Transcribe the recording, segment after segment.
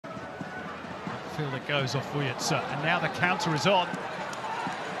Field it goes off Wujitsa, and now the counter is on.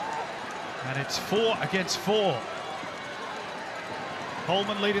 And it's 4 against 4.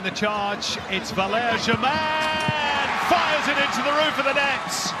 Hollman leading the charge. It's Valère Germain! Fires it into the roof of the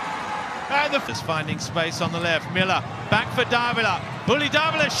nets! And the is finding space on the left. Miller back for Davila. Bully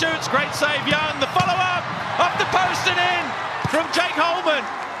Davila shoots. Great save, Young. The follow-up off the post and in from Jake Hollman.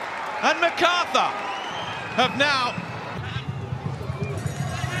 And MacArthur have now.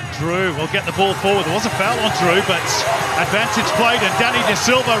 Drew will get the ball forward. There was a foul on Drew, but advantage played, and Danny De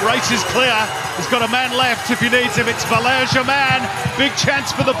Silva races clear. He's got a man left if he needs him. It's Valère Germain. Big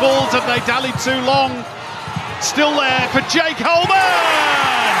chance for the Bulls, and they dallied too long. Still there for Jake Hollman.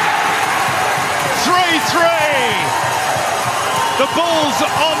 3-3. The Bulls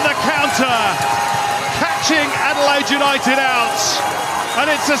on the counter, catching Adelaide United out. And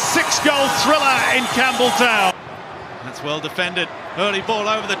it's a 6-goal thriller in Campbelltown. That's well defended. Early ball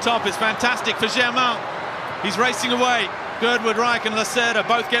over the top is fantastic for Germain. He's racing away. Girdwood, Reich and Lacerda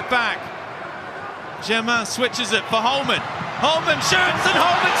both get back. Germain switches it for Hollman. Hollman shoots and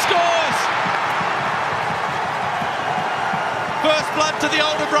Hollman scores! First blood to the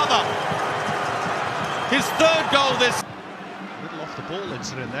older brother. His 3rd goal this. A little off the ball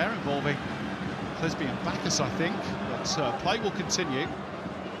incident there involving Clisby and Bacchus, I think. But play will continue.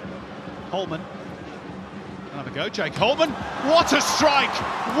 Hollman. Another go, Jake Hollman. What a strike!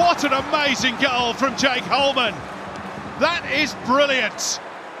 What an amazing goal from Jake Hollman! That is brilliant!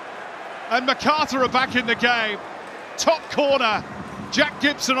 And MacArthur are back in the game. Top corner. Jack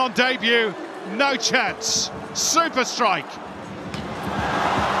Gibson on debut. No chance. Super strike.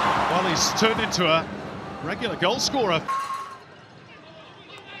 Well, he's turned into a regular goal scorer.